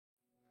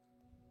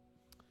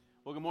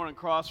Well, good morning,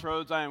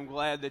 Crossroads. I am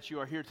glad that you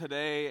are here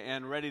today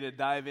and ready to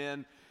dive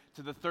in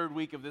to the third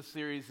week of this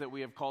series that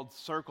we have called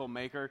Circle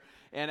Maker.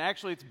 And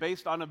actually, it's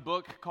based on a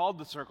book called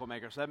The Circle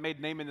Maker, so that made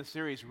naming the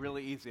series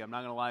really easy. I'm not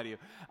going to lie to you.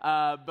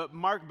 But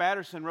Mark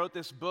Batterson wrote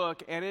this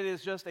book, and it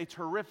is just a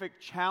terrific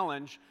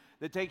challenge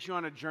that takes you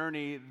on a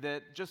journey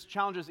that just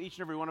challenges each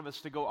and every one of us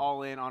to go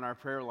all in on our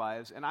prayer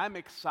lives. And I'm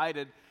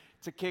excited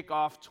to kick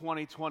off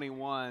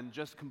 2021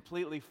 just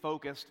completely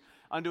focused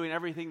on doing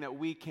everything that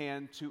we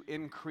can to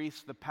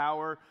increase the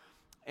power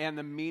and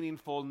the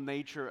meaningful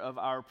nature of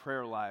our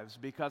prayer lives.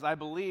 Because I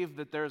believe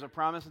that there's a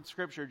promise in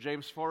Scripture,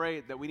 James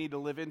 4:8, that we need to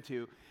live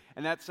into.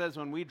 And that says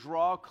when we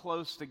draw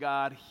close to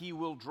God, He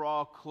will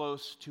draw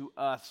close to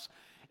us.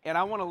 And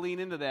I want to lean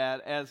into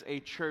that as a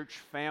church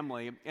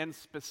family. And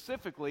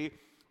specifically,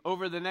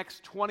 over the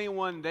next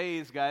 21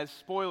 days, guys,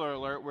 spoiler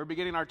alert, we're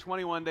beginning our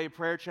 21-day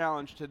prayer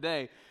challenge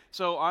today.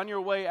 So on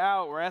your way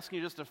out, we're asking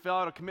you just to fill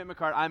out a commitment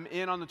card. I'm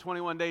in on the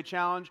 21-day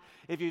challenge.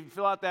 If you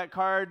fill out that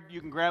card, you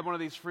can grab one of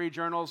these free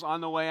journals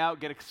on the way out.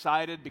 Get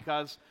excited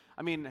because,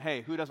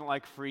 hey, who doesn't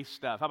like free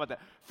stuff? How about that?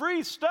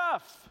 Free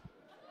stuff!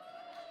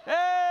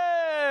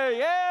 Hey,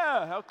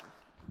 yeah! Okay.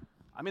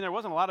 There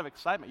wasn't a lot of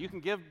excitement. You can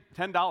give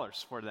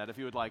 $10 for that if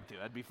you would like to.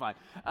 That'd be fine.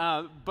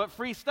 But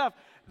free stuff.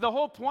 The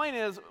whole point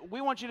is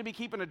we want you to be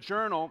keeping a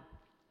journal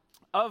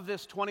of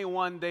this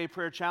 21-day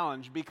prayer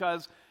challenge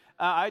because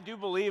I do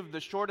believe the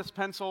shortest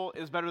pencil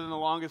is better than the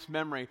longest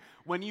memory.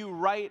 When you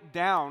write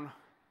down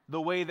the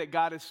way that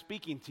God is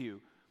speaking to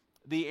you,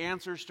 the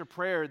answers to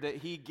prayer that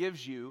He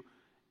gives you,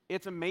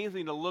 it's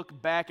amazing to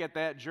look back at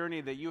that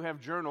journey that you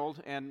have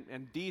journaled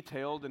and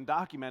detailed and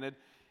documented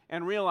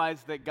and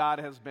realize that God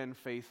has been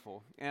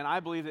faithful. And I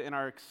believe that in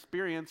our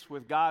experience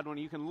with God, when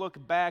you can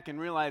look back and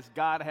realize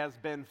God has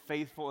been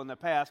faithful in the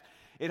past,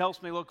 it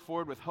helps me look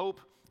forward with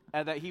hope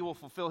that He will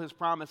fulfill His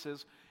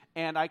promises,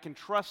 and I can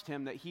trust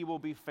Him that He will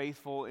be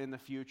faithful in the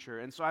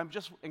future. And so I'm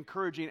just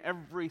encouraging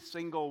every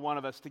single one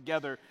of us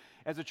together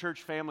as a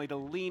church family to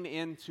lean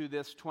into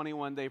this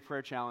 21-day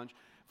prayer challenge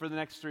for the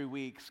next 3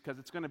 weeks because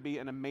it's going to be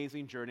an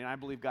amazing journey, and I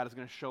believe God is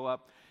going to show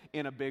up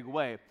in a big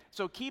way.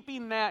 So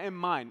keeping that in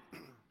mind,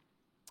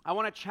 I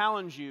want to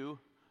challenge you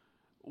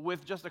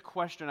with just a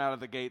question out of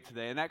the gate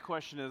today, and that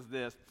question is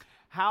this: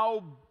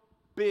 how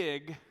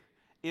big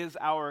is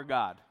our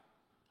God?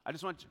 I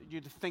just want you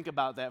to think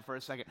about that for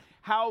a second.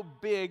 How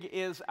big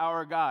is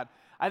our God?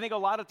 I think a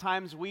lot of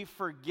times we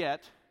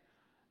forget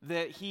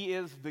that He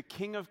is the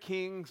King of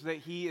Kings, that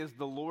He is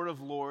the Lord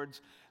of Lords,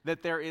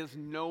 that there is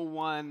no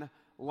one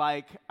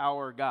like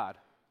our God.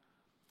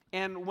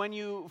 And when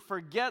you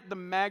forget the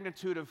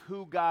magnitude of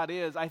who God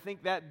is, I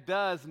think that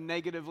does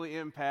negatively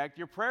impact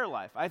your prayer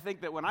life. I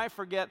think that when I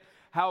forget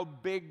how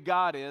big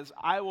God is,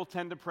 I will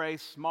tend to pray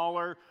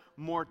smaller,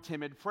 more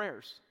timid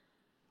prayers.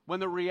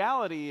 When the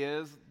reality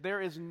is, there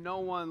is no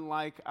one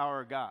like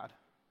our God.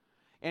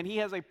 And He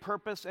has a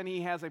purpose and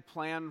He has a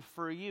plan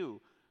for you.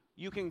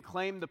 You can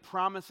claim the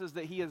promises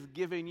that He has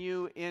given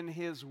you in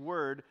His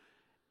Word.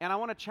 And I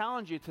want to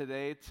challenge you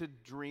today to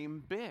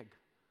dream big,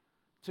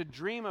 to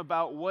dream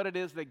about what it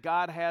is that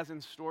God has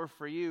in store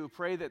for you.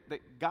 Pray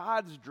that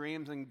God's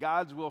dreams and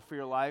God's will for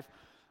your life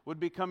would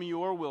become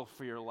your will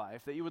for your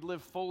life, that you would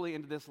live fully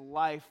into this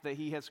life that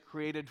He has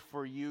created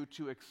for you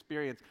to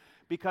experience.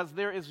 Because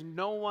there is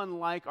no one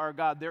like our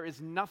God. There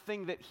is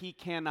nothing that He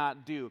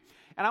cannot do.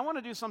 And I want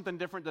to do something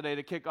different today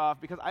to kick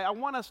off because I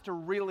want us to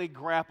really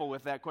grapple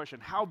with that question.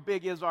 How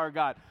big is our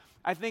God?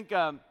 I think,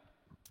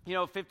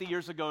 50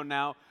 years ago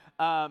now,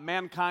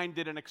 mankind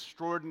did an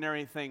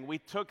extraordinary thing. We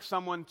took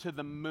someone to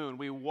the moon.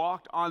 We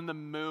walked on the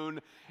moon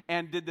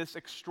and did this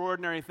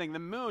extraordinary thing. The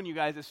moon, you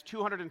guys, is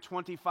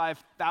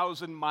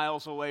 225,000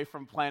 miles away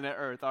from planet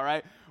Earth, all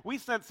right? We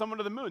sent someone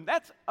to the moon.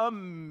 That's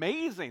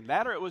amazing.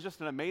 That or it was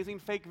just an amazing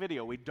fake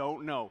video. We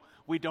don't know.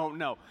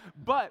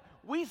 But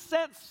we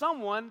sent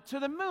someone to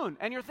the moon.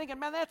 And you're thinking,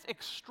 man, that's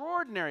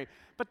extraordinary.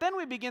 But then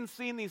we begin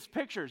seeing these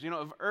pictures,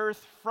 of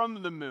Earth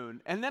from the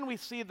moon. And then we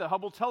see the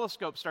Hubble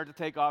telescope start to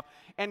take off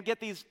and get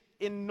these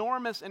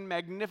enormous and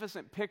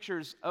magnificent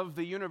pictures of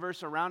the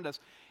universe around us.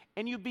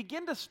 And you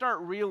begin to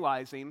start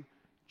realizing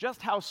just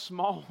how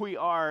small we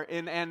are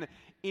in an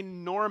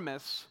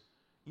enormous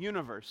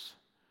universe.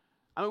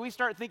 We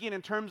start thinking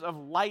in terms of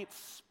light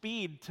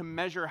speed to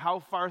measure how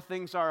far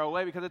things are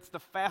away because it's the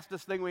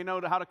fastest thing we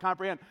know how to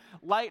comprehend.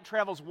 Light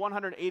travels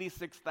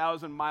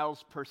 186,000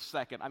 miles per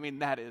second.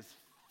 That is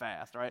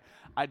fast, all right?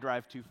 I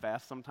drive too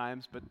fast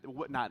sometimes, but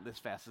not as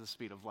fast as the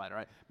speed of light, all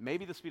right?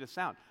 Maybe the speed of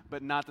sound,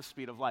 but not the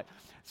speed of light.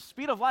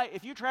 Speed of light,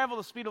 if you travel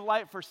the speed of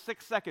light for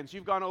 6 seconds,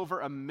 you've gone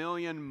over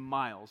 1,000,000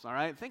 miles, all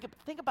right? Think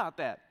about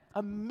that.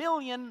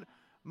 1,000,000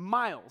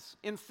 miles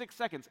in 6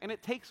 seconds, and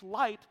it takes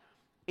light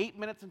 8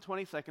 minutes and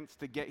 20 seconds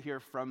to get here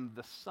from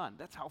the sun.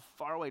 That's how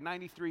far away,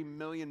 93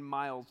 million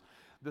miles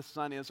the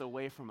sun is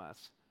away from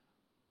us.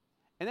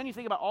 And then you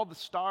think about all the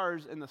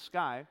stars in the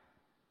sky.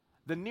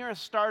 The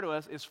nearest star to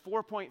us is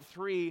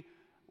 4.3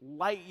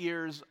 light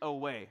years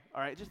away, all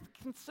right? Just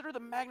consider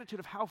the magnitude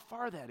of how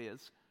far that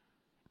is.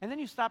 And then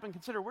you stop and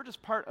consider we're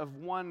just part of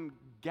one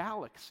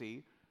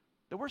galaxy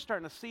that we're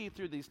starting to see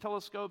through these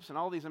telescopes and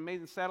all these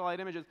amazing satellite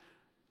images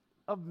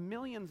of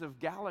millions of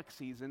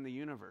galaxies in the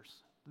universe.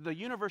 The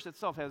universe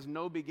itself has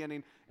no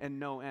beginning and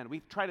no end.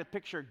 We try to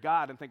picture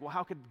God and think, well,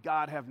 how could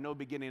God have no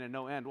beginning and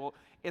no end? Well,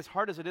 as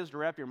hard as it is to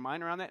wrap your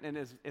mind around that, and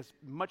as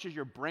much as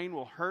your brain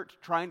will hurt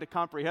trying to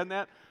comprehend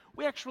that,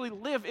 we actually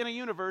live in a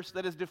universe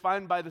that is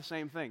defined by the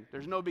same thing.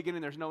 There's no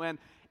beginning, there's no end,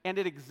 and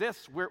it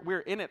exists. We're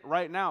in it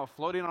right now,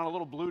 floating on a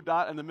little blue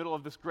dot in the middle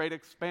of this great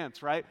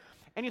expanse, right?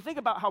 And you think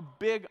about how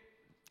big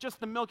just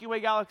the Milky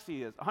Way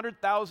galaxy is,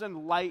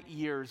 100,000 light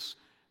years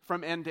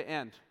from end to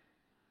end.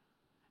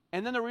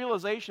 And then the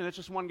realization it's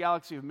just one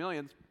galaxy of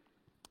millions.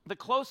 The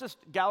closest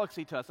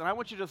galaxy to us, and I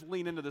want you to just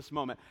lean into this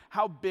moment,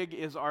 how big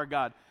is our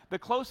God? The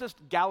closest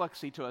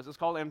galaxy to us is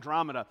called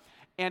Andromeda,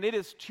 and it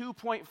is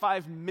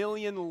 2.5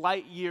 million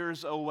light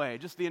years away.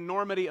 Just the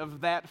enormity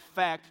of that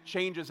fact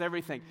changes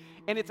everything.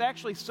 And it's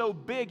actually so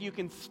big you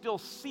can still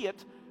see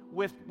it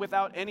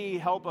without any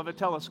help of a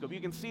telescope.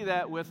 You can see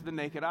that with the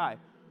naked eye.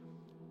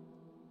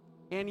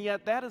 And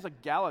yet that is a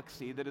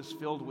galaxy that is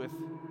filled with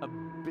a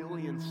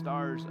billion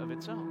stars of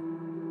its own.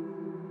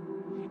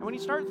 And when you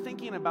start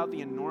thinking about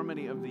the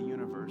enormity of the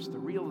universe, the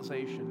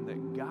realization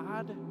that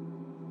God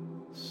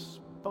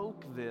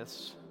spoke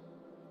this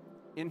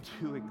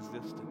into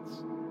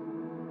existence,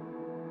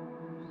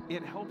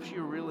 it helps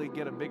you really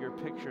get a bigger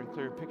picture and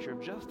clearer picture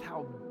of just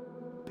how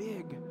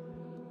big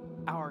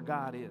our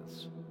God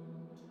is.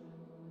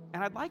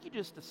 And I'd like you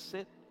just to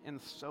sit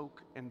and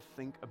soak and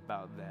think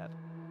about that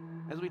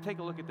as we take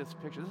a look at this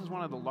picture. This is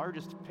one of the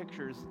largest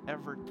pictures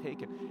ever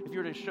taken. If you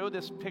were to show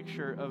this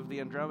picture of the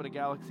Andromeda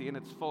Galaxy in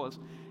its fullest,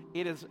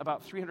 it is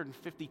about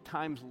 350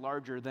 times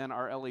larger than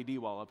our LED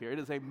wall up here. It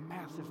is a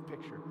massive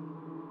picture.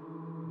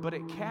 But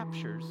it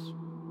captures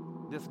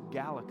this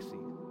galaxy,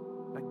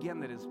 again,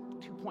 that is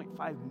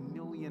 2.5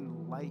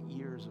 million light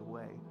years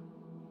away.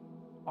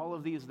 All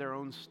of these, their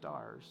own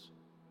stars.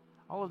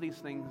 All of these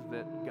things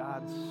that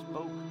God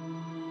spoke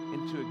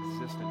into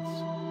existence.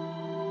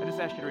 I just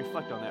ask you to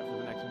reflect on that for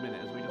the next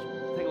minute as we just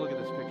take a look at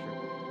this picture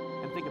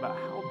and think about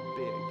how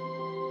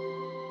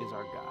big is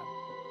our God.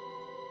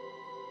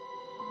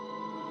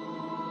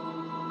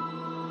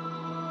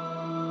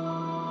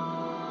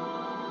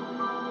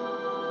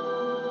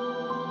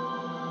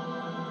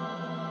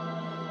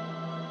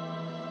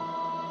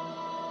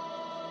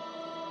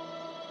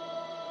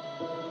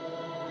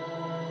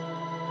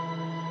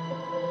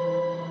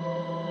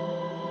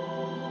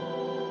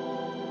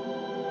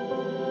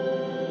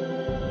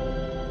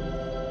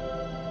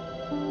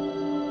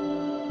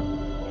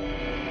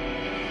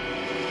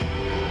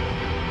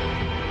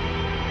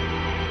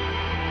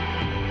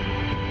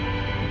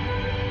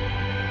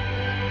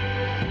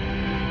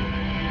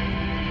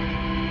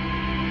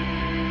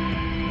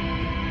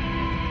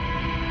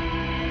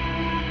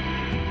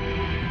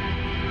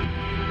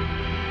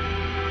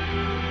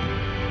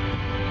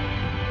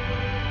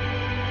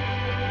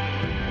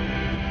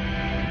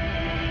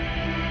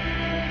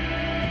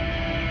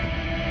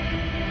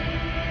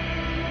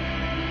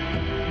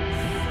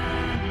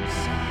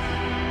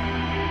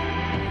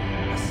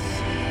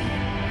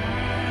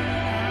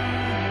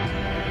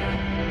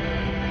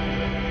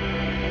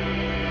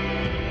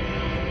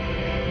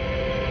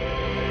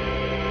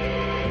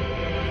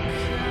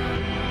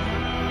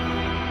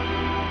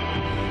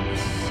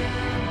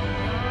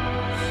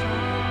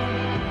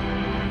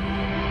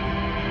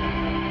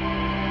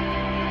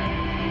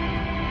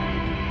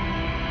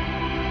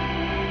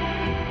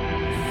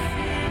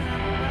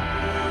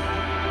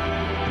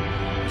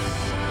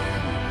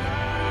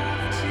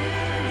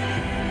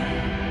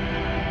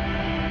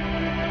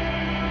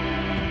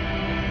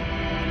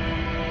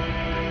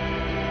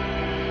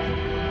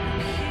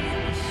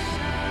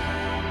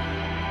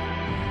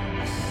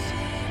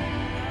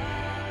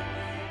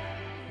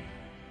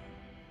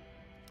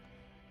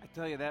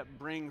 Tell you, that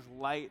brings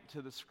light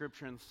to the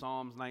scripture in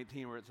Psalms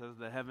 19 where it says,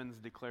 the heavens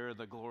declare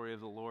the glory of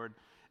the Lord.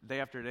 Day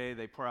after day,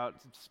 they pour out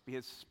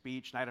his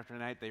speech. Night after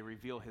night, they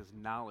reveal his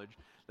knowledge.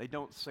 They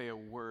don't say a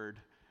word,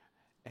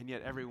 and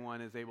yet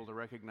everyone is able to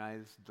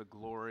recognize the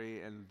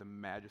glory and the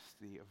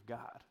majesty of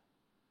God.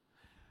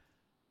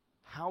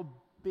 How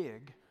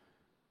big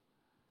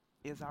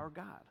is our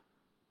God?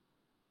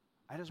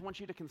 I just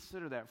want you to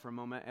consider that for a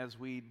moment as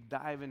we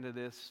dive into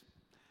this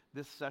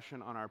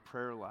session on our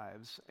prayer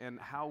lives and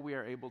how we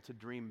are able to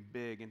dream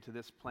big into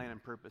this plan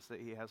and purpose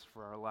that he has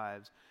for our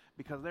lives,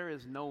 because there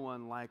is no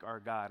one like our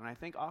God. And I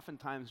think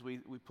oftentimes we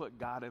put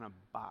God in a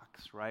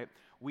box, right?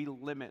 We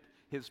limit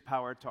his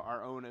power to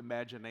our own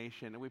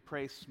imagination, and we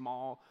pray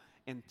small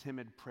and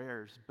timid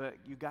prayers. But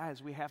you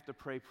guys, we have to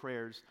pray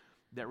prayers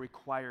that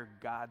require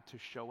God to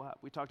show up.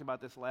 We talked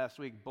about this last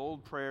week.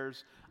 Bold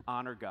prayers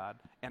honor God,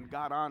 and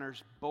God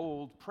honors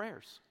bold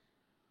prayers.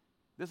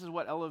 This is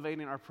what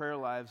elevating our prayer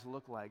lives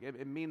look like.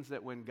 It means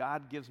that when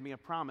God gives me a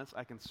promise,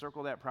 I can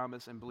circle that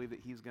promise and believe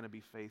that he's going to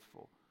be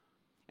faithful.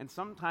 And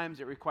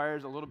sometimes it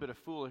requires a little bit of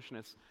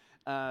foolishness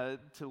to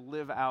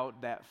live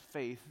out that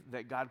faith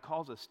that God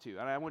calls us to.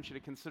 And I want you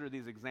to consider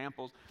these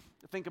examples.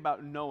 Think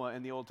about Noah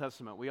in the Old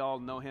Testament. We all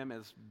know him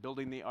as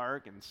building the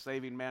ark and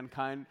saving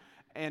mankind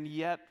And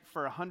yet,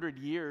 for 100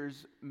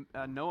 years,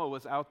 Noah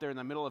was out there in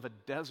the middle of a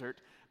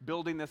desert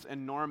building this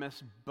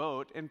enormous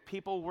boat, and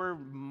people were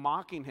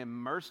mocking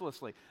him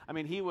mercilessly. I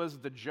mean, he was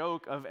the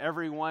joke of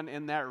everyone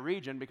in that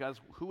region because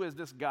who is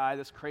this guy,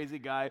 this crazy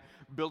guy,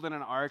 building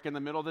an ark in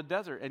the middle of the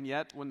desert? And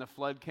yet, when the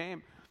flood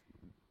came,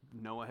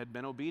 Noah had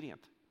been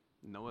obedient.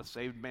 Noah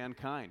saved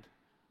mankind.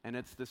 And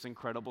it's this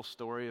incredible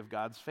story of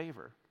God's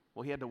favor.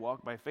 Well, he had to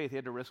walk by faith. He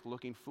had to risk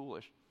looking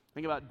foolish.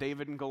 Think about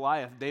David and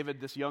Goliath. David,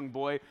 this young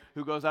boy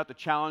who goes out to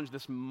challenge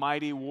this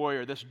mighty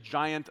warrior, this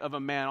giant of a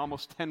man,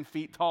 almost 10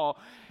 feet tall.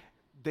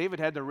 David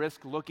had to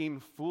risk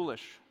looking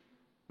foolish.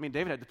 I mean,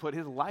 David had to put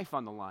his life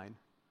on the line.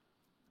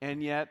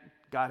 And yet,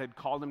 God had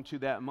called him to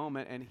that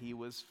moment, and he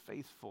was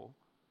faithful.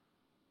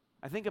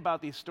 I think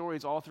about these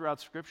stories all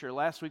throughout Scripture.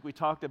 Last week we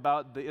talked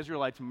about the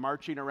Israelites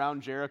marching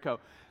around Jericho.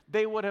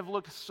 They would have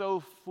looked so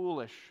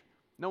foolish.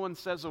 No one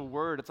says a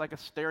word. It's like a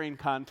staring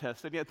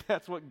contest, and yet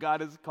that's what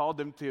God has called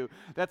them to.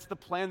 That's the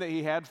plan that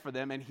he had for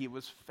them, and he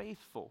was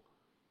faithful.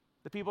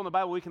 The people in the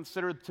Bible we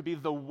consider to be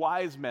the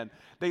wise men.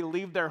 They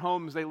leave their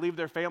homes, they leave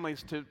their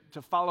families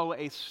to follow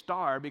a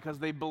star because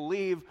they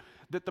believe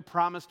that the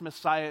promised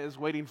Messiah is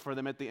waiting for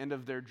them at the end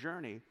of their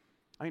journey.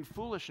 I mean,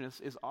 foolishness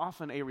is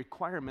often a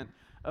requirement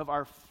of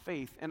our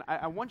faith. And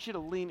I want you to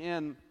lean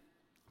in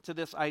to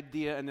this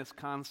idea and this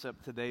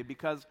concept today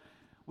because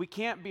we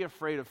can't be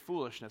afraid of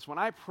foolishness. When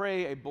I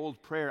pray a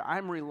bold prayer,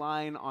 I'm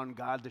relying on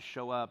God to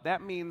show up.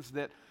 That means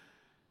that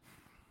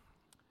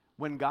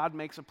when God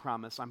makes a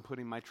promise, I'm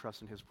putting my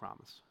trust in his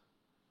promise.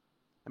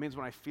 That means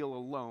when I feel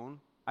alone,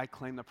 I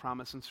claim the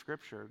promise in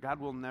Scripture. God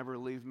will never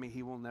leave me.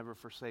 He will never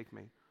forsake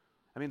me.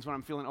 That means when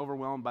I'm feeling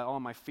overwhelmed by all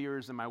my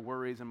fears and my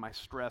worries and my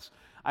stress,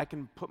 I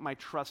can put my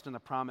trust in the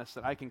promise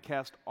that I can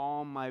cast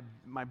all my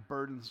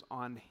burdens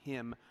on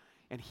him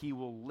and he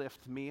will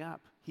lift me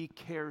up. He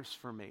cares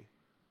for me.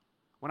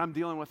 When I'm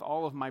dealing with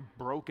all of my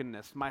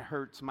brokenness, my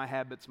hurts, my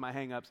habits, my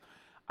hang-ups,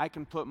 I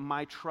can put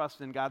my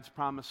trust in God's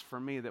promise for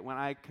me that when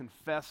I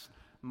confess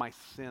my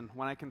sin,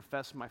 when I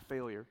confess my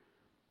failure,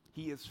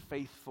 he is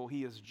faithful,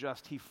 he is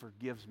just, he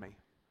forgives me.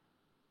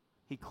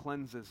 He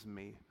cleanses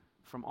me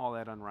from all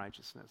that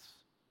unrighteousness.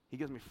 He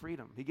gives me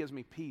freedom, he gives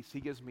me peace, he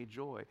gives me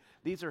joy.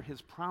 These are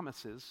his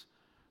promises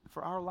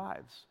for our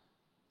lives.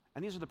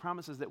 And these are the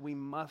promises that we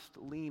must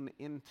lean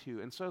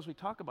into. And so as we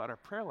talk about our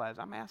prayer lives,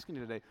 I'm asking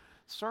you today,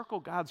 circle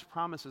God's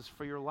promises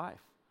for your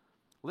life.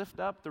 Lift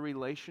up the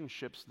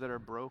relationships that are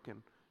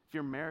broken. If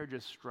your marriage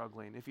is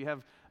struggling, if you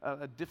have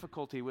a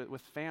difficulty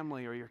with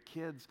family or your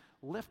kids,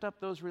 lift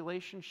up those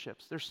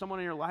relationships. There's someone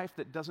in your life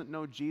that doesn't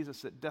know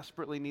Jesus that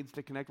desperately needs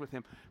to connect with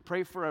him.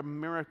 Pray for a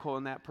miracle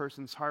in that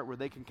person's heart where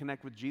they can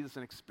connect with Jesus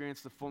and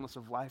experience the fullness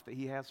of life that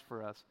he has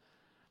for us.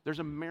 There's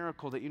a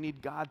miracle that you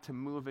need God to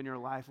move in your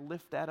life.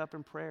 Lift that up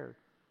in prayer.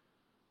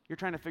 You're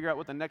trying to figure out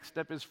what the next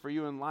step is for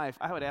you in life.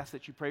 I would ask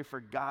that you pray for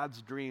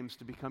God's dreams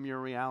to become your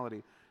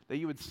reality, that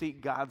you would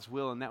seek God's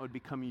will and that would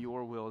become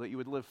your will, that you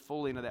would live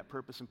fully into that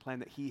purpose and plan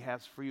that he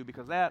has for you,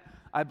 because that,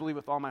 I believe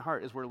with all my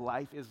heart, is where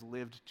life is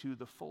lived to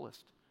the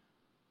fullest.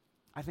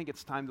 I think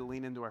it's time to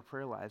lean into our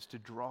prayer lives, to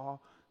draw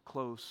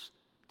close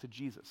to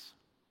Jesus,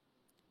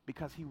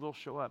 because he will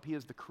show up. He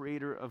is the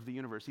creator of the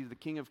universe. He's the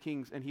King of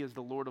kings, and he is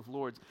the Lord of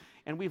lords.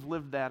 And we've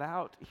lived that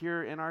out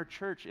here in our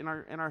church, in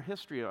our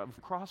history of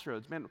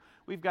Crossroads. Man,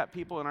 we've got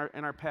people in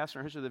our past, in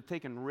our history, that have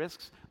taken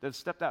risks, that have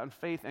stepped out in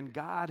faith, and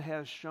God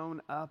has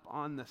shown up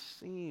on the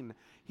scene.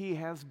 He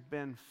has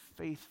been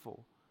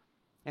faithful,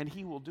 and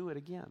he will do it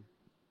again.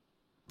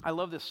 I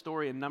love this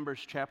story in Numbers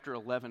chapter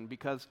 11,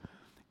 because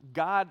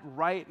God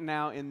right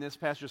now in this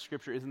passage of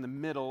Scripture is in the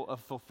middle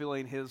of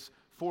fulfilling his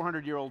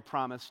 400-year-old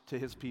promise to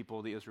his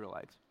people, the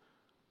Israelites.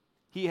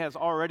 He has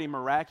already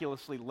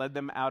miraculously led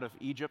them out of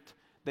Egypt.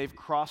 They've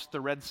crossed the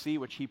Red Sea,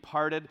 which he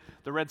parted.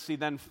 The Red Sea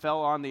then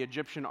fell on the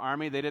Egyptian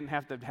army. They didn't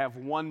have to have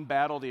one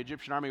battle. The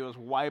Egyptian army was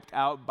wiped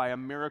out by a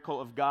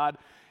miracle of God.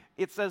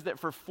 It says that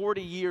for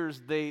 40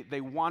 years they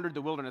wandered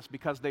the wilderness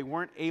because they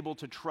weren't able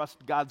to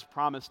trust God's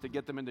promise to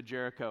get them into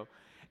Jericho.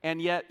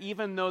 And yet,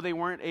 even though they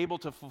weren't able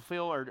to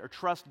fulfill or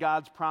trust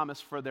God's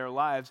promise for their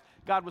lives,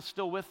 God was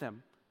still with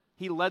them.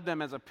 He led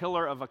them as a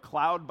pillar of a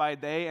cloud by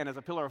day and as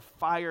a pillar of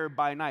fire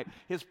by night.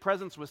 His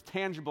presence was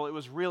tangible, it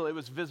was real, it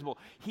was visible.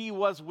 He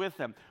was with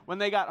them. When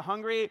they got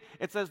hungry,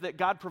 it says that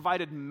God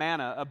provided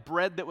manna, a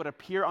bread that would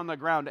appear on the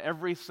ground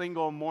every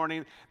single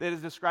morning that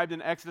is described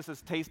in Exodus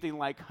as tasting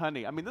like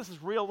honey. I mean, this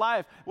is real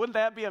life. Wouldn't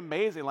that be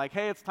amazing? Like,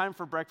 hey, it's time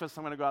for breakfast.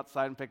 I'm going to go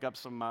outside and pick up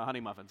some honey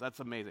muffins.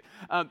 That's amazing.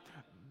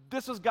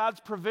 This was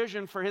God's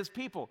provision for his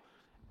people.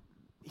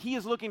 He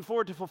is looking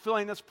forward to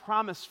fulfilling this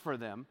promise for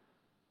them.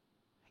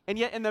 And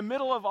yet, in the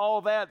middle of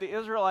all that, the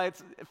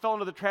Israelites fell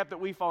into the trap that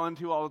we fall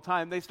into all the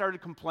time. They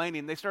started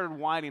complaining. They started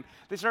whining.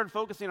 They started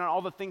focusing on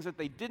all the things that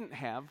they didn't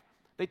have.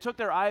 They took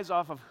their eyes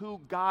off of who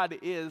God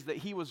is, that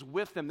he was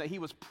with them, that he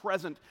was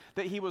present,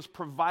 that he was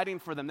providing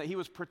for them, that he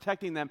was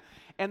protecting them.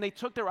 And they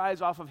took their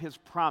eyes off of his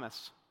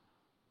promise.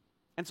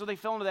 And so they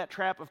fell into that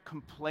trap of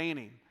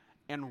complaining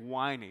and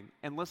whining.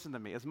 And listen to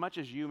me, as much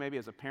as you maybe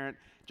as a parent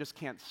just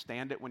can't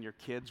stand it when your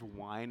kids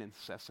whine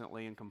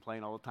incessantly and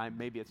complain all the time,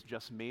 maybe it's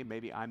just me,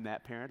 maybe I'm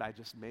that parent,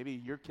 maybe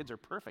your kids are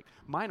perfect.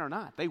 Mine are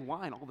not. They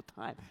whine all the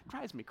time. It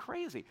drives me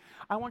crazy.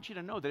 I want you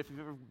to know that if you've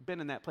ever been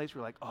in that place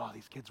where you're like, oh,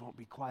 these kids won't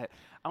be quiet,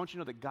 I want you to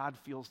know that God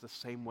feels the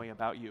same way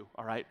about you,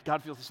 all right?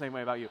 God feels the same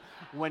way about you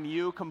when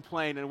you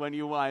complain and when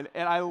you whine.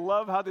 And I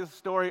love how this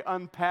story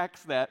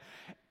unpacks that,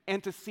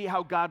 and to see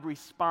how God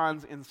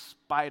responds in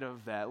spite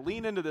of that.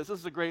 Lean into this. This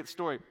is a great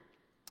story.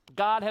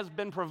 God has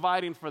been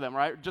providing for them,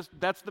 right? Just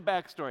that's the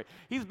backstory.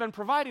 He's been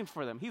providing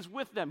for them. He's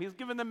with them. He's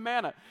given them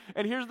manna.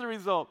 And here's the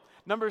result.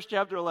 Numbers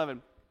chapter 11.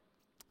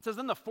 It says,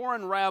 then the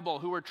foreign rabble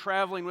who were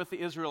traveling with the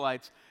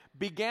Israelites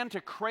began to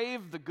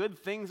crave the good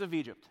things of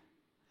Egypt.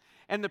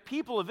 And the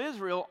people of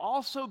Israel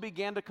also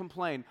began to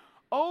complain.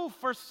 Oh,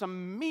 for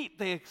some meat,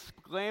 they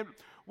exclaimed.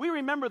 We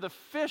remember the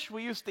fish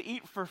we used to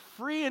eat for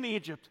free in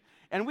Egypt.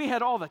 And we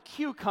had all the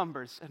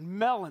cucumbers and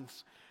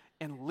melons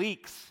and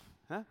leeks,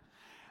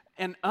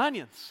 and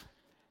onions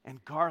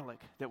and garlic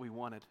that we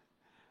wanted.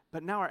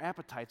 But now our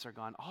appetites are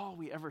gone. All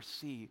we ever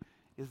see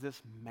is this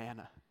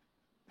manna.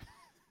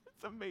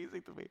 It's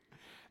amazing to me.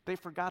 They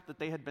forgot that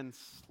they had been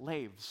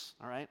slaves,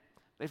 all right?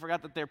 They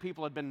forgot that their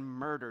people had been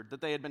murdered, that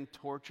they had been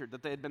tortured,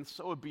 that they had been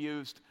so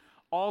abused.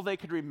 All they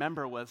could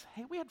remember was,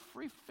 hey, we had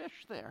free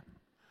fish there.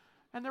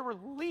 And there were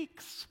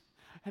leeks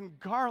and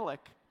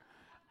garlic.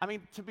 I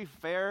mean, to be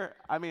fair,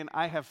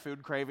 I have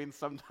food cravings.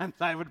 Sometimes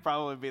I would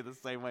probably be the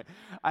same way.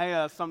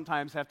 I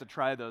sometimes have to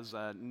try those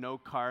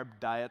no-carb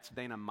diets.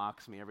 Dana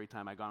mocks me every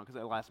time I go on because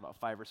they last about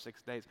 5 or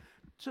 6 days.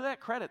 To that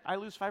credit, I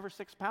lose 5 or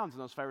 6 pounds in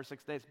those 5 or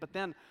 6 days. But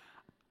then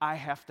I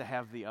have to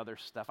have the other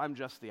stuff. I'm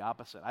just the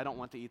opposite. I don't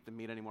want to eat the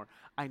meat anymore.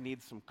 I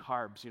need some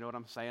carbs. You know what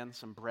I'm saying?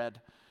 Some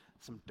bread,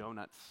 some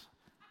donuts,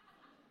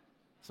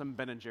 some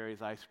Ben &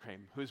 Jerry's ice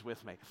cream. Who's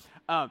with me?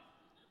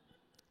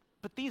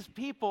 But these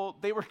people,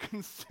 they were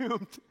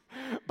consumed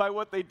by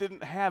what they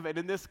didn't have. And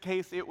in this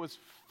case, it was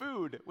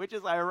food, which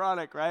is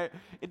ironic, right?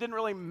 It didn't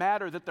really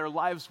matter that their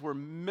lives were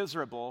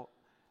miserable.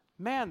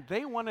 Man,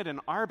 they wanted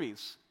an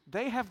Arby's.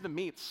 They have the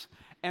meats,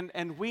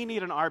 and we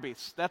need an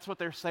Arby's. That's what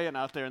they're saying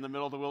out there in the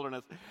middle of the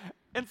wilderness.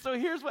 And so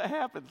here's what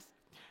happens.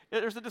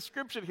 There's a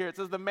description here. It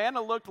says, the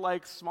manna looked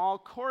like small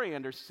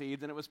coriander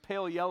seeds, and it was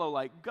pale yellow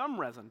like gum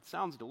resin.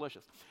 Sounds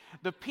delicious.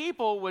 The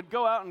people would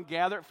go out and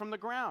gather it from the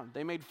ground.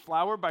 They made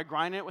flour by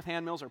grinding it with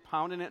hand mills or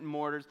pounding it in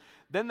mortars.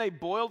 Then they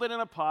boiled it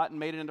in a pot and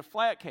made it into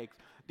flat cakes.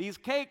 These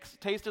cakes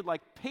tasted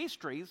like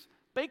pastries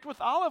baked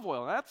with olive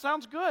oil. That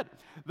sounds good.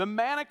 The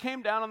manna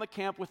came down on the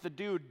camp with the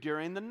dew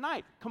during the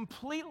night,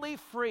 completely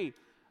free,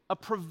 a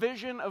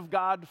provision of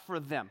God for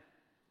them.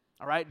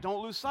 All right?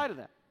 Don't lose sight of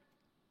that.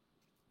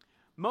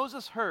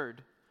 Moses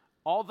heard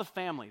all the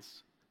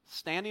families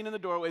standing in the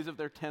doorways of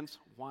their tents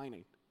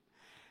whining.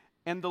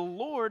 And the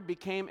Lord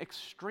became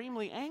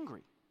extremely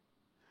angry.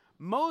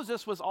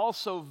 Moses was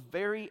also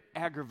very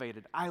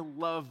aggravated. I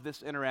love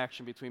this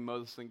interaction between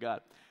Moses and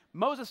God.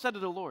 Moses said to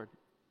the Lord,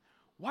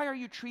 why are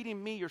you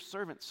treating me, your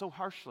servant, so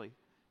harshly?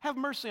 Have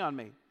mercy on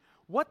me.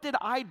 What did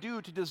I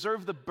do to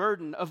deserve the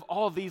burden of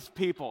all these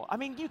people? I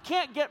mean, you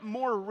can't get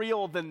more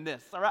real than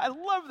this, all right? I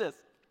love this.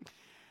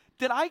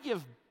 Did I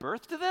give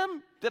birth to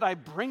them? Did I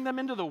bring them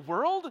into the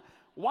world?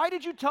 Why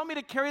did you tell me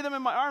to carry them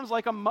in my arms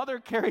like a mother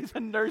carries a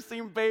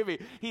nursing baby?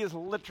 He has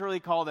literally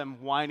called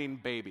them whining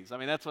babies. I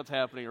mean, that's what's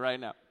happening right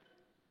now.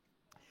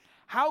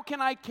 How can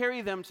I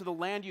carry them to the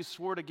land you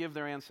swore to give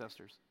their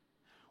ancestors?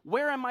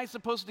 Where am I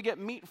supposed to get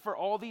meat for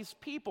all these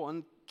people?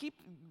 And keep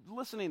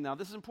listening now.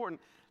 This is important.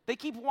 They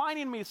keep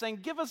whining me, saying,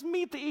 give us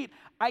meat to eat.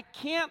 I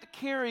can't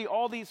carry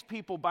all these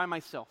people by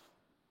myself.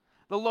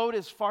 The load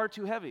is far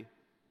too heavy.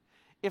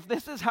 If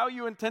this is how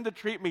you intend to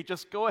treat me,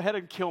 just go ahead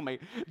and kill me.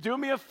 Do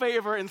me a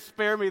favor and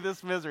spare me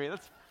this misery.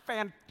 That's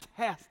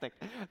fantastic.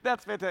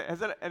 That's fantastic.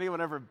 Has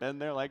anyone ever been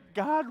there like,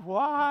 God,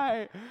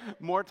 why?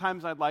 More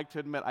times I'd like to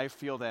admit I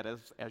feel that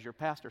as your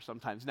pastor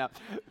sometimes. Now,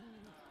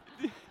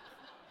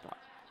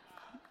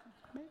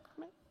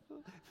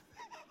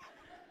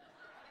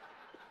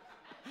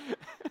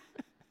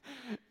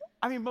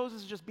 I mean,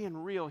 Moses is just being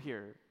real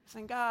here. He's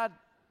saying, God,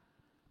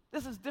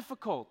 this is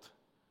difficult.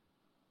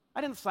 I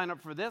didn't sign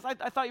up for this. I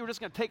thought you were just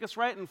going to take us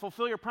right and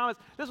fulfill your promise.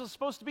 This was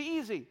supposed to be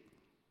easy.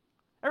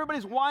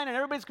 Everybody's whining,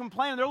 everybody's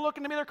complaining. They're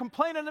looking to me, they're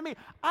complaining to me.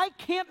 I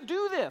can't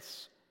do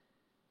this.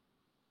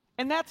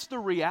 And that's the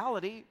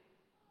reality.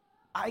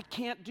 I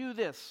can't do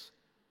this.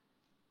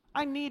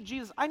 I need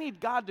Jesus. I need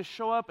God to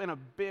show up in a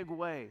big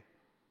way.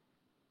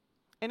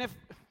 And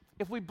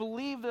if we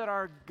believe that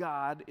our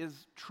God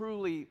is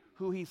truly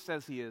who he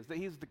says he is, that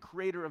he's the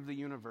creator of the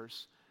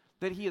universe,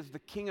 that he is the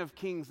King of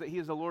kings, that he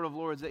is the Lord of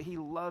lords, that he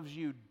loves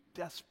you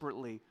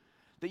desperately,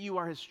 that you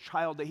are his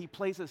child, that he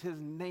places his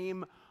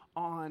name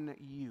on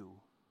you,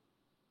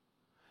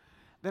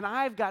 then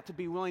I've got to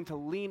be willing to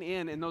lean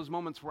in those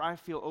moments where I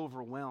feel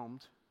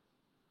overwhelmed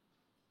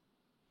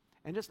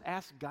and just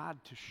ask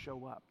God to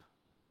show up,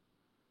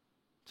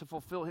 to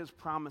fulfill his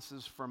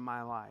promises for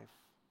my life,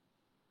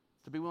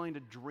 to be willing to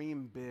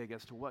dream big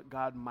as to what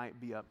God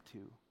might be up to,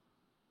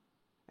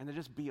 and to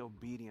just be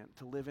obedient,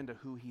 to live into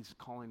who he's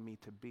calling me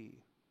to be.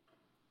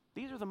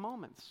 These are the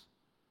moments.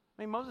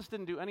 I mean, Moses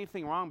didn't do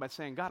anything wrong by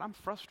saying, God, I'm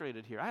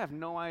frustrated here. I have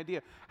no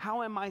idea.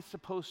 How am I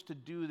supposed to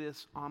do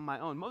this on my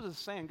own? Moses is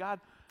saying,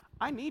 God,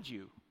 I need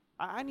you.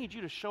 I need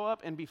you to show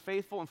up and be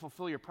faithful and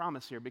fulfill your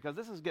promise here because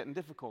this is getting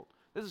difficult.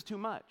 This is too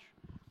much.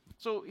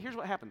 So here's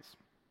what happens.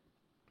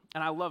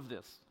 And I love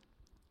this.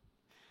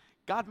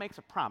 God makes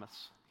a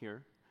promise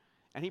here,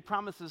 and he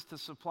promises to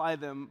supply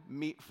them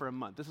meat for a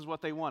month. This is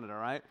what they wanted, all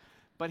right?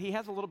 But he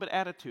has a little bit of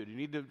attitude. You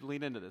need to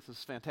lean into this. This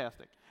is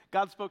fantastic.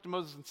 God spoke to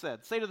Moses and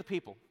said, say to the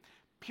people,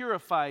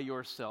 purify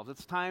yourselves.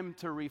 It's time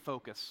to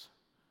refocus.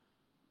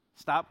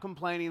 Stop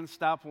complaining,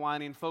 stop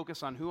whining.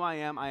 Focus on who I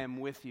am. I am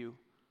with you.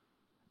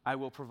 I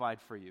will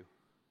provide for you.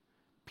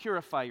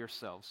 Purify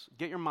yourselves.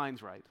 Get your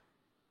minds right.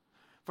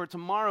 For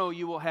tomorrow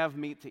you will have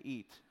meat to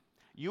eat.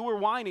 You were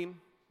whining,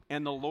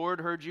 and the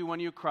Lord heard you when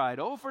you cried,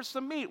 oh, for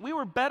some meat. We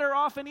were better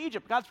off in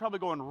Egypt. God's probably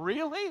going,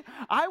 really?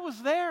 I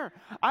was there.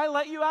 I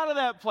let you out of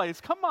that place.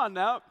 Come on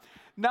now.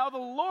 Now the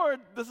Lord,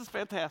 this is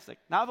fantastic.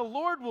 Now the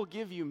Lord will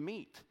give you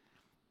meat,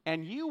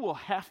 and you will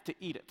have to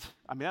eat it.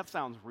 I mean, that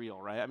sounds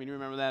real, right? I mean, you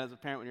remember that as a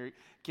parent when your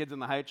kid's in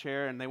the high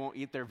chair and they won't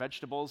eat their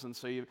vegetables, and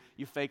so you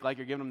fake like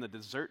you're giving them the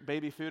dessert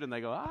baby food, and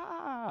they go,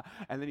 ah,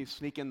 and then you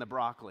sneak in the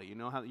broccoli. You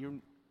know how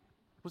you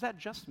was that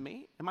just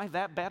me? Am I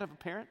that bad of a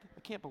parent?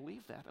 I can't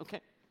believe that. Okay.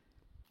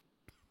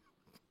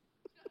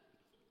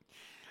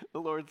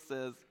 The Lord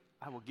says,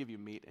 I will give you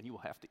meat, and you will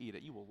have to eat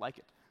it. You will like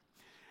it.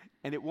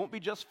 And it won't be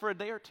just for a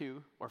day or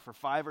two, or for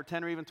 5 or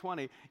 10 or even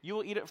 20. You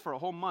will eat it for a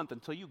whole month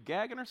until you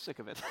gag and are sick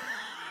of it.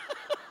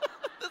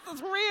 This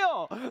is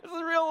real. This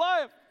is real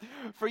life.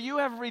 For you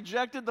have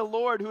rejected the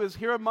Lord who is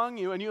here among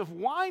you, and you have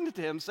whined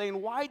to him,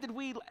 saying, why did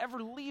we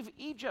ever leave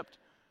Egypt?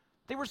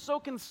 They were so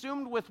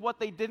consumed with what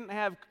they didn't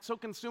have, so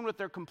consumed with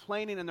their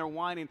complaining and their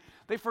whining.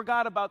 They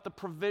forgot about the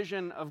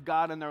provision of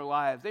God in their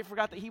lives. They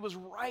forgot that he was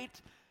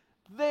right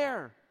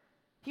there.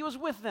 He was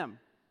with them.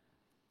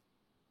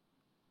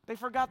 They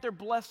forgot their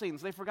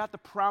blessings. They forgot the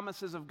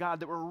promises of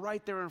God that were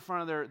right there in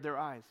front of their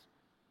eyes.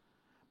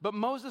 But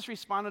Moses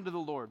responded to the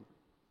Lord,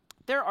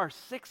 there are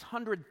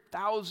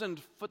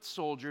 600,000 foot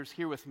soldiers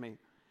here with me,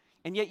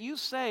 and yet you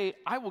say,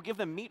 I will give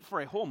them meat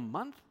for a whole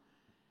month?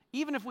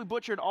 Even if we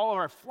butchered all of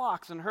our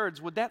flocks and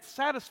herds, would that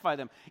satisfy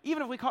them?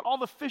 Even if we caught all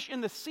the fish in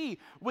the sea,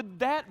 would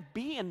that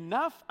be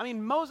enough? I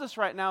mean, Moses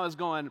right now is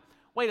going,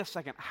 wait a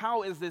second,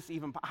 how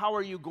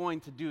are you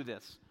going to do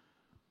this?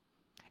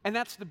 And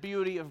that's the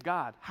beauty of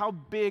God. How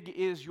big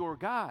is your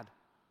God?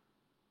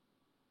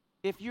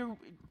 If you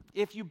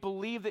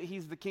believe that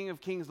he's the King of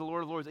Kings, the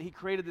Lord of Lords, that he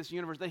created this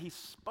universe, that he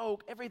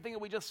spoke everything that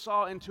we just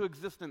saw into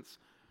existence,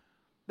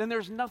 then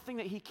there's nothing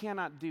that he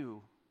cannot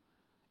do.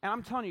 And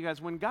I'm telling you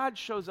guys, when God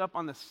shows up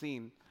on the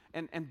scene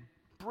and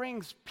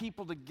brings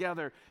people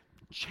together,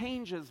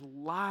 changes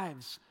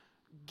lives,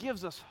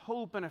 gives us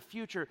hope and a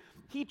future,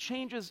 he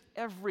changes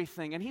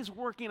everything. And he's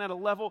working at a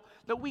level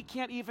that we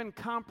can't even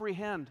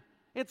comprehend.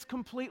 It's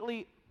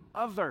completely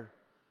other.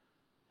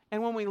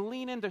 And when we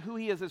lean into who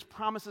he is, his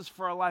promises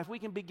for our life, we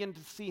can begin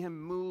to see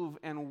him move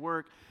and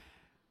work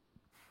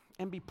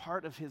and be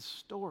part of his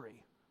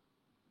story.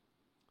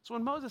 So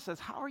when Moses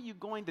says, how are you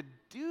going to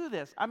do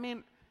this? I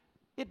mean,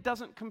 it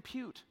doesn't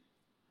compute.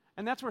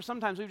 And that's where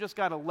sometimes we've just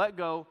got to let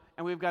go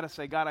and we've got to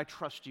say, God, I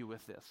trust you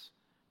with this.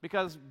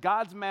 Because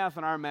God's math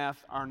and our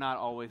math are not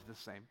always the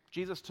same.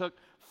 Jesus took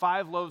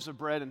 5 loaves of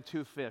bread and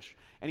 2 fish,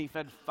 and he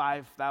fed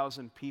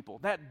 5,000 people.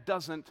 That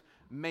doesn't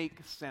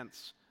make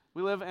sense.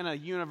 We live in a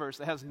universe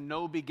that has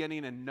no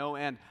beginning and no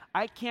end.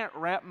 I can't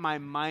wrap my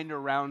mind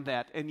around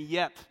that, and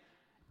yet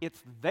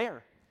it's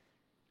there.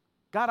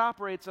 God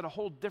operates at a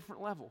whole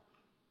different level.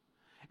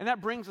 And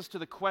that brings us to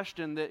the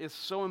question that is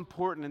so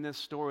important in this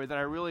story that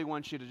I really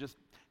want you to just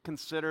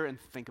consider and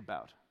think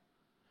about.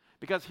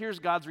 Because here's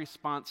God's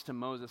response to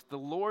Moses. The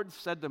Lord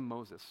said to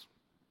Moses,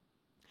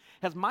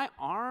 has my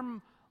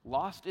arm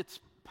lost its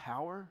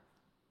power?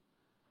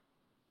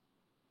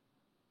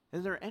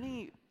 Is there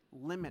any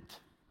limit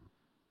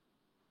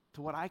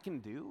to what I can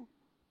do?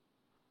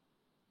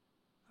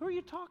 Who are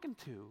you talking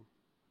to?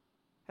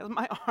 Has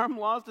my arm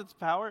lost its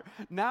power?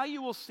 Now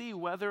you will see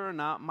whether or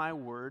not my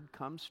word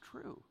comes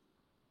true.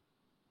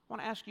 I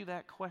want to ask you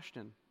that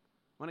question.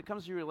 When it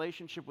comes to your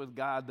relationship with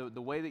God,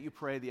 the way that you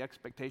pray, the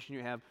expectation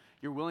you have,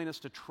 your willingness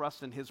to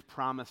trust in his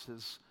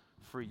promises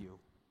for you.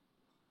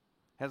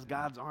 Has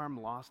God's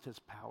arm lost his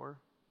power?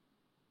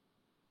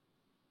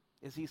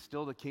 Is he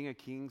still the King of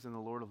Kings and the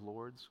Lord of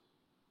Lords?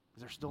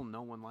 Is there still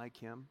no one like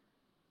him?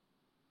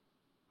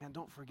 Man,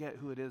 don't forget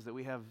who it is that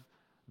we have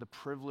the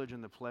privilege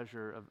and the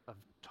pleasure of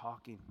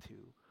talking to.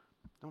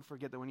 Don't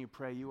forget that when you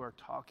pray, you are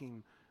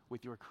talking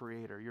with your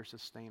Creator, your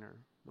Sustainer,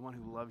 the one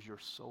who loves your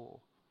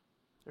soul.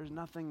 There's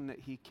nothing that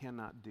he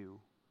cannot do,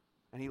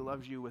 and he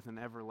loves you with an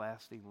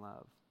everlasting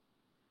love.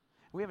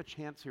 We have a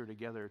chance here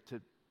together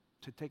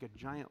to take a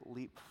giant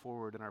leap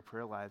forward in our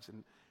prayer lives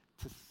and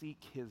to seek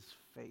his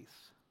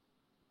face.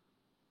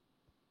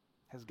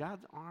 Has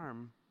God's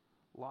arm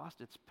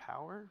lost its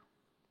power?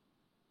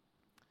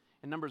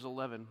 In Numbers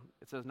 11,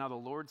 it says, "Now the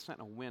Lord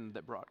sent a wind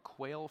that brought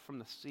quail from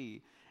the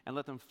sea and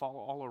let them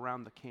fall all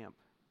around the camp.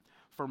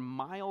 For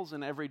miles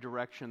in every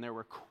direction there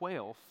were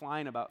quail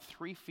flying about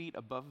 3 feet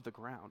above the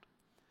ground.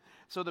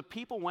 So the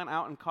people went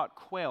out and caught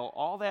quail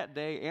all that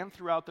day and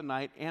throughout the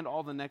night and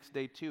all the next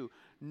day too.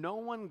 No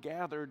one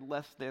gathered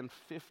less than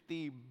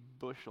 50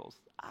 bushels."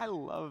 I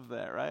love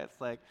that, right?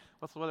 It's like,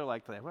 what's the weather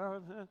like today? Well,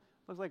 it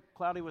looks like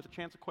cloudy with a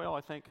chance of quail,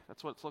 I think.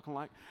 That's what it's looking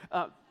like.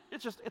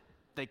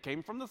 They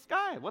came from the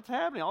sky. What's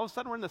happening? All of a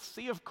sudden, we're in the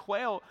sea of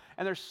quail,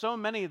 and there's so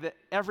many that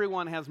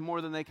everyone has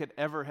more than they could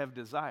ever have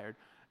desired.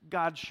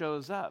 God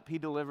shows up. He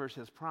delivers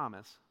his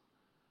promise.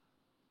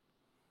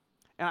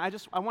 And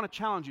I want to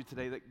challenge you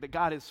today that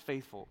God is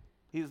faithful.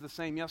 He is the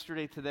same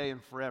yesterday, today,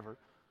 and forever.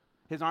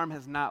 His arm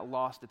has not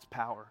lost its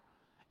power.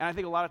 And I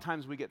think a lot of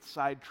times we get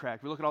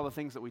sidetracked. We look at all the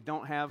things that we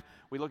don't have.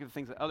 We look at the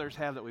things that others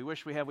have that we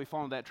wish we have. We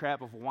fall into that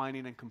trap of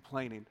whining and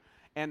complaining.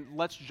 And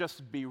let's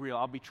just be real.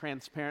 I'll be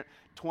transparent.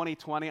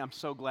 2020, I'm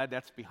so glad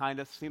that's behind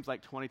us. Seems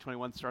like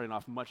 2021 starting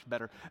off much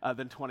better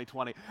than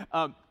 2020.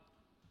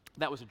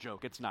 That was a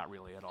joke. It's not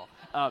really at all.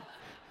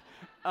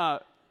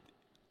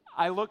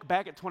 I look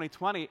back at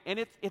 2020, and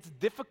it's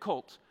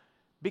difficult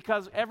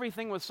because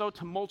everything was so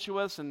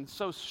tumultuous and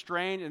so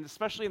strange, and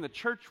especially in the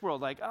church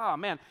world, like, oh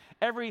man,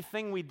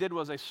 everything we did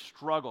was a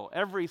struggle.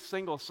 Every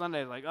single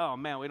Sunday, like, oh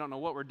man, we don't know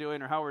what we're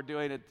doing or how we're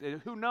doing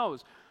it. Who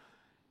knows?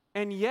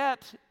 And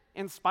yet,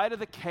 in spite of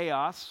the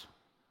chaos,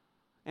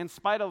 in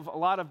spite of a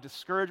lot of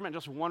discouragement,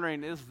 just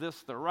wondering, is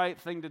this the right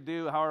thing to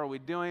do? How are we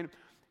doing?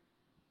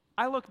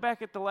 I look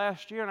back at the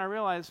last year and I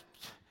realize,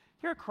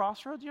 here at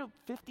Crossroads,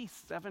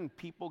 57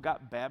 people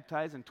got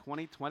baptized in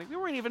 2020. We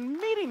weren't even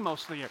meeting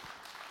most of the year.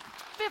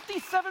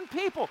 57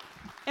 people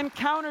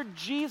encountered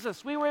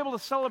Jesus. We were able to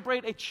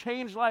celebrate a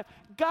changed life.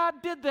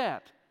 God did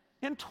that.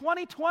 In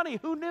 2020,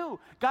 who knew?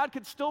 God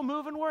could still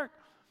move and work.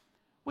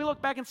 We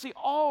look back and see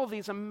all of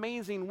these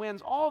amazing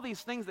wins, all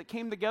these things that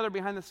came together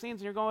behind the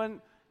scenes, and you're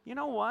going, you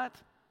know what?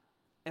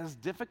 As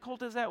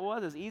difficult as that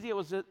was, as easy it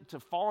was to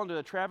fall into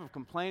the trap of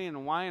complaining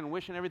and whining and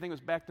wishing everything was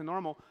back to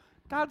normal,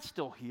 God's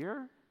still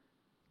here.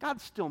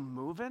 God's still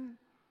moving.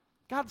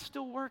 God's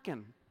still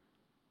working.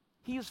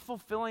 He is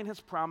fulfilling his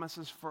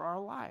promises for our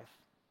life.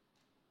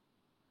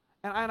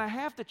 And I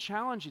have to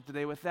challenge you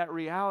today with that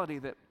reality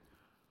that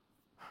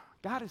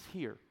God is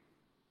here.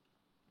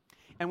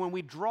 And when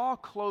we draw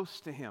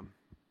close to him,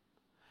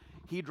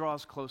 he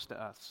draws close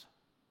to us.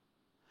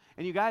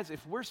 And you guys,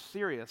 if we're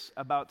serious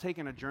about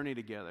taking a journey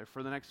together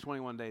for the next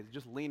 21 days,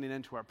 just leaning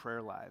into our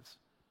prayer lives,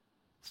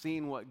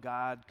 seeing what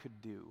God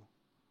could do,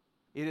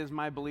 it is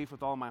my belief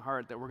with all my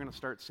heart that we're going to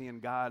start seeing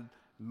God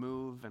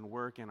move and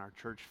work in our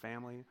church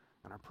family,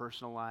 in our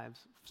personal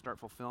lives, start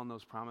fulfilling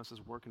those promises,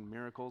 working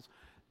miracles,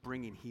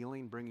 bringing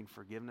healing, bringing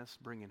forgiveness,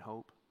 bringing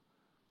hope.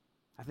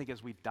 I think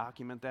as we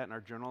document that in our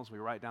journals, we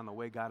write down the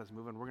way God is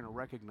moving, we're going to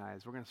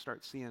recognize, we're going to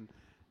start seeing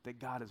that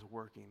God is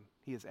working.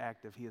 He is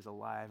active. He is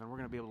alive. And we're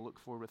going to be able to look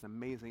forward with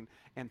amazing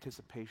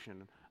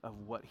anticipation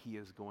of what he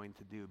is going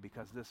to do,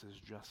 because this is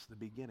just the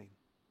beginning.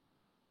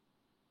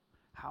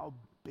 How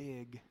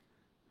big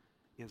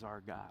is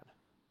our God?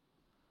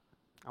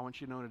 I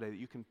want you to know today that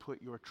you can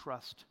put your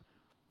trust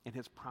in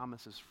his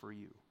promises for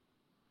you.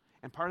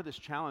 And part of this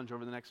challenge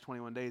over the next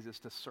 21 days is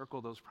to circle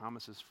those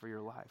promises for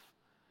your life.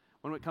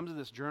 When it comes to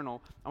this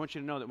journal, I want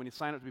you to know that when you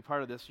sign up to be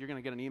part of this, you're going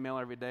to get an email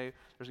every day.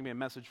 There's going to be a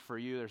message for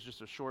you. There's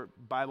just a short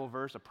Bible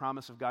verse, a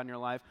promise of God in your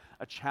life,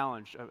 a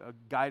challenge, a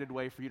guided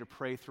way for you to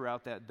pray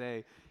throughout that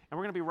day. And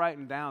we're going to be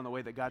writing down the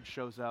way that God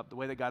shows up, the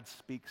way that God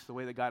speaks, the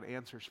way that God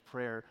answers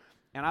prayer.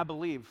 And I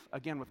believe,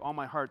 again, with all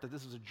my heart, that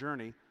this is a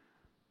journey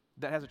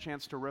that has a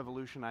chance to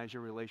revolutionize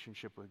your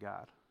relationship with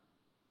God.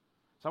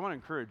 So I want to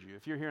encourage you,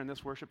 if you're here in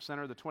this worship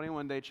center, the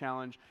 21-day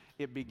challenge,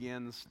 it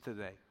begins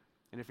today.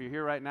 And if you're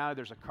here right now,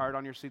 there's a card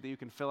on your seat that you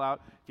can fill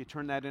out. If you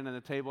turn that in on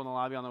the table in the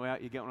lobby on the way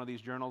out, you get one of these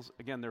journals.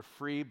 Again, they're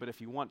free, but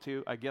if you want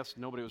to, I guess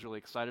nobody was really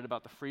excited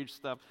about the free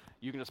stuff.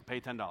 You can just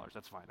pay $10.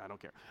 That's fine. I don't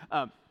care.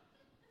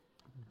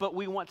 But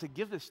we want to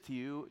give this to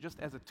you just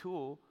as a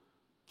tool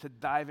to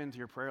dive into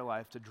your prayer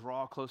life, to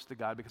draw close to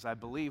God, because I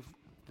believe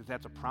that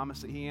that's a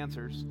promise that he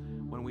answers.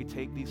 When we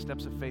take these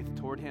steps of faith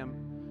toward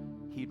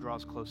him, he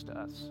draws close to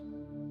us.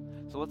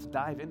 So let's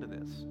dive into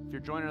this. If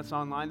you're joining us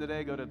online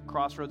today, go to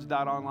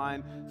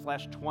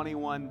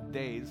crossroads.online/21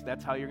 days.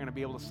 That's how you're going to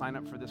be able to sign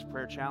up for this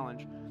prayer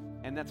challenge.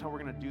 And that's how we're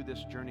going to do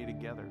this journey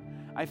together.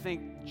 I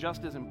think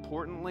just as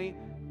importantly,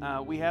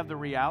 we have the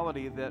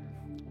reality that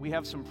we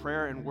have some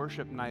prayer and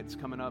worship nights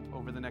coming up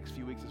over the next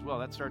few weeks as well.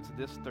 That starts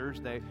this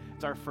Thursday.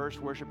 It's our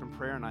first worship and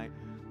prayer night.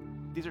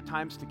 These are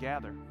times to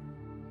gather,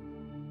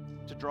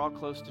 to draw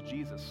close to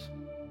Jesus,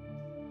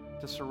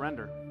 to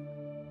surrender,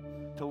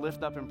 to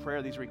lift up in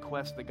prayer these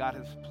requests that God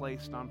has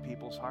placed on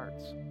people's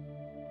hearts.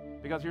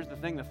 Because here's the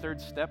thing, the third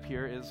step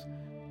here is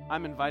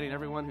I'm inviting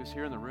everyone who's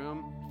here in the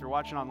room. If you're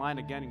watching online,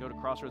 again, you can go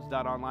to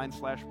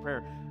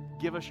crossroads.online/prayer.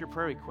 Give us your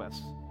prayer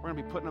requests. We're going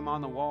to be putting them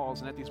on the walls,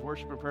 and at these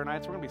worship and prayer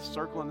nights, we're going to be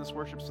circling this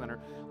worship center,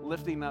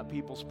 lifting up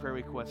people's prayer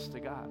requests to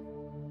God.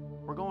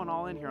 We're going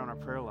all in here on our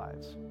prayer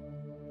lives.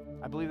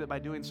 I believe that by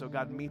doing so,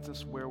 God meets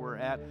us where we're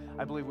at.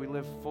 I believe we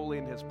live fully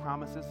in his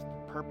promises,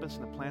 purpose,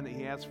 and the plan that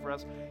he has for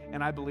us.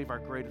 And I believe our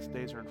greatest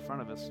days are in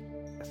front of us,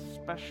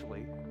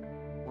 especially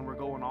when we're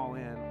going all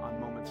in on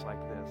moments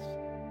like this.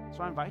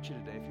 So I invite you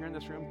today, if you're in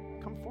this room,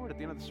 come forward at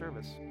the end of the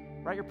service.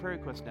 Write your prayer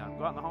request down.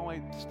 Go out in the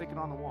hallway, stick it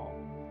on the wall.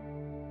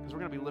 Because we're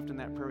going to be lifting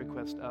that prayer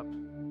request up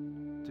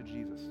to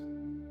Jesus.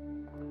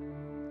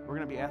 We're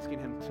going to be asking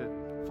him to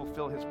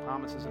fulfill his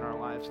promises in our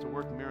lives, to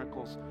work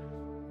miracles,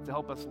 to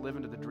help us live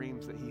into the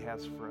dreams that he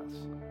has for us.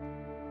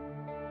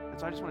 And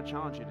so I just want to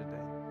challenge you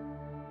today.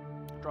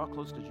 Draw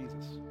close to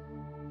Jesus.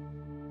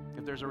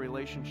 If there's a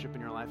relationship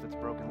in your life that's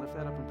broken, lift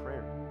that up in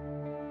prayer.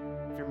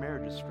 If your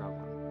marriage is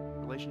struggling,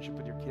 relationship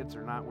with your kids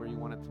are not where you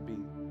want it to be,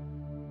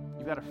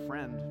 you've got a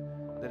friend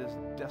that is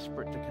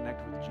desperate to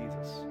connect with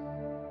Jesus,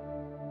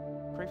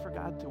 pray for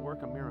God to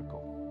work a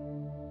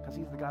miracle, because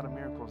he's the God of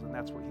miracles, and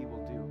that's what he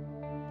will do.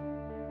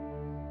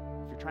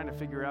 If you're trying to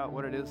figure out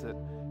what it is that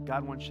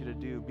God wants you to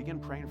do, begin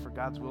praying for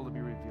God's will to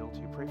be revealed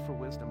to you. Pray for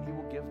wisdom. He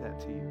will give that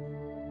to you.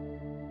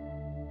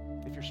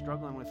 If you're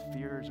struggling with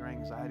fears or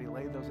anxiety,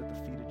 lay those at the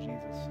feet of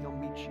Jesus. He'll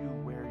meet you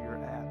where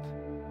you're at.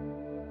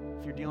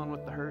 If you're dealing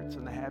with the hurts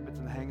and the habits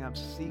and the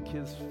hang-ups, seek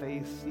his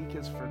face, seek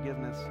his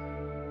forgiveness,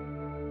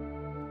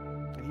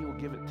 and he will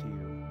give it to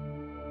you.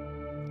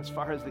 As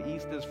far as the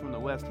east is from the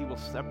west, he will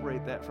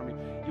separate that from you.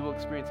 You will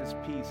experience his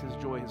peace, his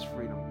joy, his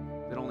freedom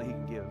that only he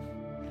can give.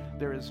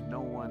 There is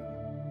no one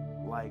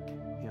like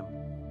him.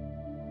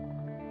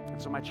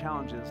 And so my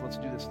challenge is, let's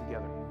do this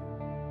together.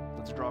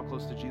 Let's draw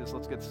close to Jesus.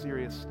 Let's get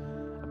serious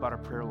about our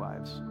prayer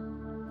lives.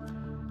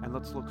 And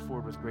let's look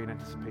forward with great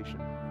anticipation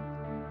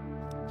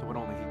to what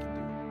only he can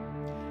do.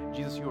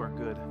 Jesus, you are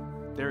good.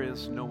 There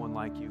is no one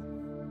like you.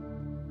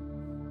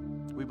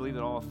 We believe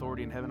that all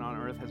authority in heaven and on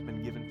earth has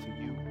been given to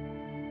you.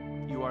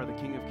 You are the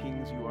King of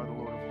Kings. You are the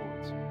Lord of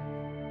Lords.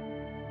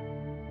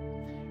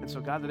 And so,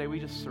 God, today we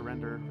just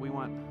surrender. We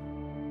want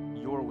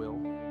your will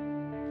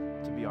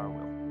to be our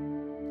will.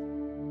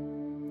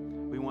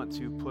 We want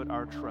to put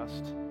our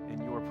trust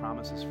in your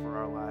promises for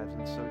our lives.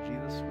 And so,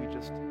 Jesus,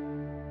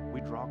 we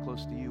draw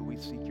close to you. We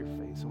seek your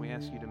face, and we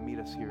ask you to meet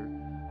us here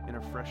in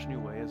a fresh new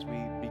way as we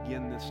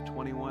begin this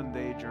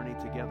 21-day journey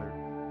together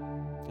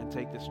and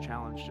take this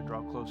challenge to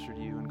draw closer to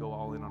you and go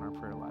all in on our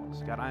prayer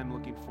lives. God, I am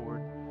looking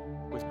forward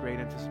with great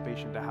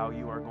anticipation to how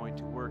you are going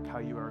to work, how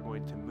you are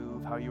going to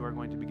move, how you are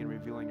going to begin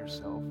revealing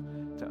yourself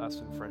to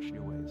us in fresh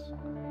new ways.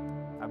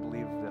 I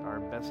believe that our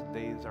best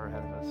days are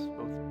ahead of us,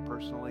 both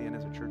personally and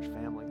as a church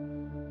family.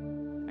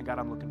 And God,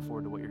 I'm looking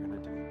forward to what you're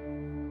going to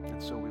do.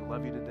 And so we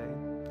love you today.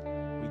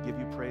 We give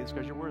you praise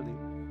because you're worthy.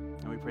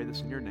 And we pray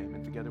this in your name.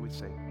 And together we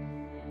say,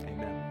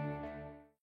 amen.